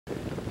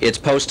It's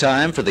post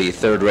time for the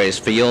third race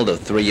field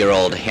of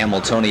 3-year-old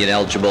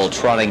Hamiltonian-eligible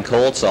trotting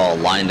colts, all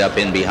lined up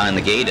in behind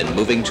the gate and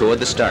moving toward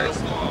the start.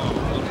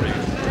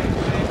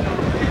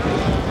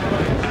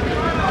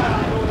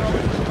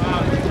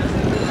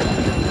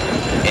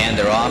 And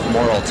they're off.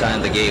 Morrill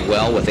timed the gate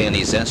well with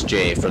Annie's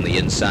SJ from the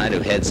inside,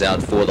 who heads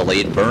out for the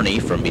lead. Bernie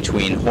from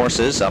between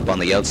horses. Up on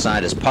the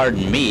outside is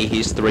Pardon Me.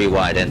 He's 3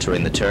 wide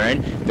entering the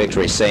turn.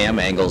 Victory Sam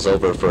angles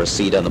over for a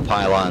seat on the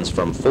pylons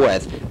from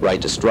 4th.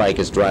 Right to Strike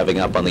is driving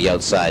up on the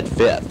outside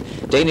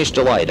 5th. Danish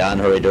Delight on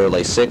hurried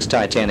early 6th.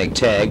 Titanic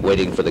Tag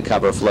waiting for the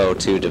cover flow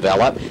to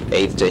develop.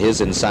 8th to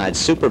his inside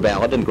Super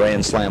Ballad, and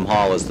Grand Slam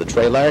Hall is the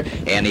trailer.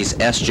 Annie's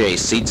SJ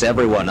seats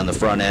everyone on the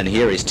front end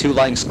here. He's 2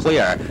 lengths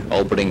clear.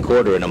 Opening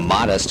quarter in a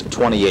modest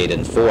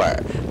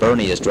 28-4.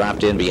 Bernie is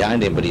dropped in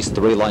behind him, but he's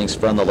 3 lengths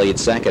from the lead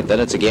second. Then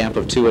it's a gap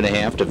of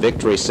 2.5 to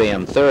Victory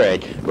Sam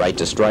third. Right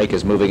to Strike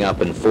is moving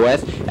up in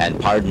 4th, and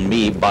Pardon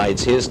Me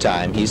bides his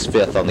time. He's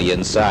 5th on the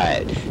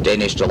inside.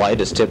 Danish Delight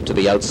is tipped to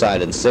the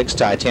outside in 6th.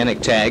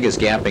 Titanic Tag is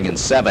gapping in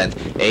 7th.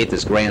 8th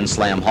is Grand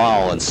Slam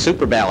Hall, and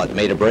Super Ballot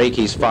made a break.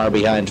 He's far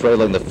behind,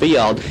 trailing the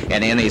field,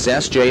 and Annie's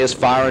SJ is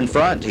far in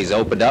front. He's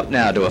opened up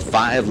now to a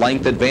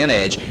 5-length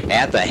advantage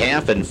at the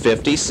half in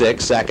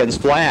 56 seconds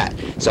flat.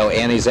 So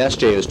Annie's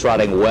SJ, who's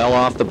trotting well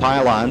off the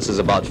pylons, is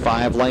about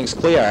 5 lengths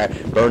clear.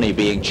 Bernie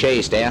being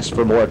chased, asked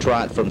for more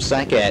trot from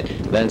second.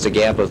 Then it's a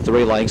gap of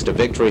 3 lengths to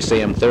Victory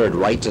Sam third.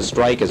 Right to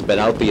Strike has been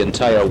out the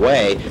entire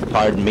way.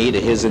 Pardon Me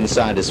to his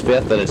inside is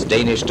 5th, and it's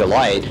Danish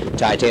Delight.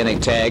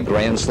 Titanic Tag,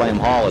 Grand Slam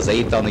Hall is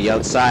 8th on the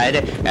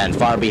outside, and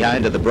far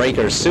behind to the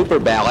breakers Super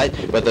Ballot.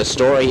 But the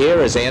story here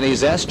is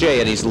Annie's SJ,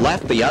 and he's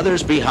left the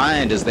others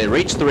behind as they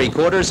reach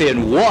 3/4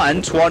 in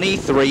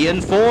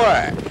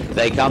 1:23-4.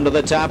 They come to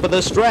the top of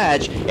the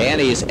stretch.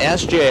 Annie's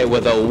SJ,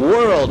 with a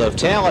world of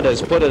talent, has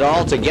put it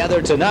all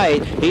together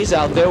tonight. He's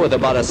out there with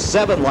about a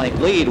 7-length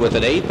lead with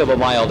an 1/8 of a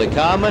mile to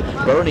come.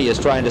 Bernie is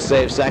trying to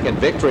save second.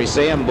 Victory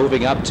Sam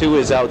moving up to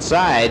his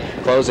outside.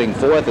 Closing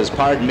 4th is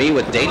Pardon Me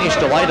with Danish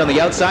Delight on the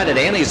outside, and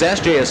Annie's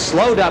SJ has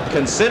slowed up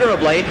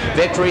considerably.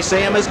 Victory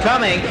Sam is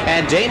coming,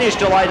 and Danish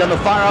Delight on the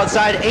far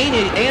outside.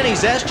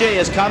 Annie's SJ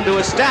has come to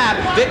a stop.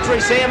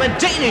 Victory Sam and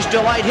Danish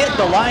Delight hit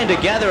the line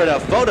together in a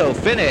photo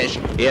finish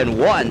in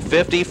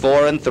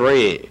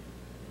 1:54-3.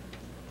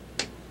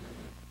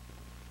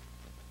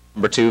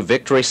 Number 2,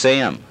 Victory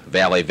Sam.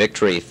 Valley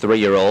Victory,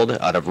 3-year-old,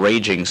 out of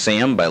Raging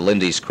Sam by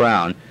Lindy's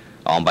Crown.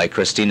 Owned by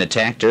Christina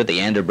Takter, the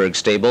Anderberg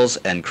Stables,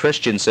 and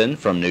Christensen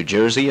from New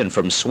Jersey and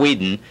from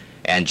Sweden.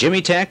 And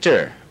Jimmy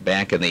Takter,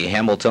 back in the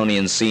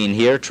Hamiltonian scene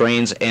here,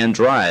 trains and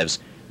drives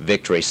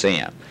Victory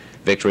Sam.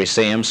 Victory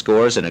Sam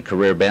scores in a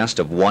career best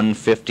of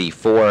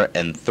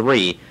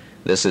 1:54-3.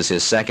 This is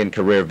his 2nd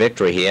career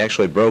victory. He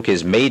actually broke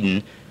his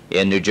maiden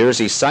in New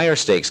Jersey Sire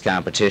Stakes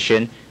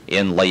competition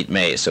in late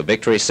May. So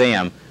Victory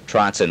Sam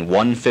trots in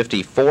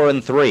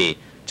 1:54-3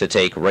 to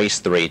take race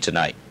 3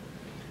 tonight.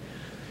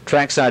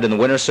 Trackside in the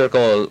winner's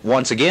circle,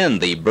 once again,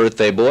 the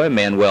birthday boy,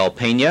 Manuel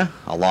Pena,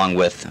 along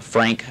with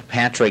Frank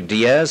Patrick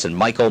Diaz and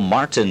Michael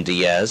Martin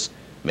Diaz,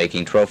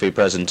 making trophy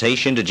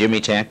presentation to Jimmy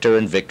Takter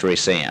and Victory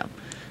Sam.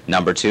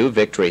 Number 2,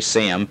 Victory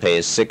Sam,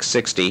 pays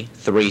 $660,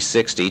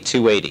 $360,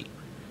 $280.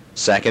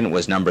 Second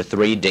was number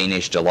 3,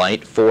 Danish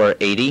Delight,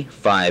 $480,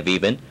 5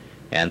 even.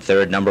 And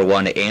third, number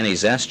 1,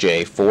 Annie's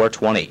SJ,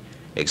 $420.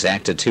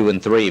 Exacta 2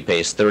 and 3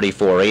 pays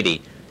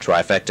 $34.80.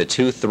 Trifecta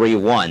 2, 3,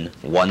 1,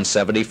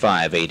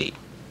 $175.80.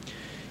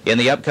 In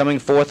the upcoming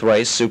 4th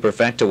race,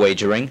 Superfecta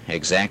wagering,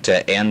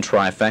 Exacta and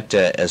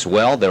Trifecta as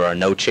well. There are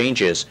no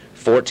changes.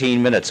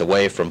 14 minutes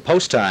away from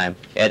post time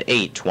at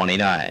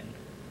 8:29.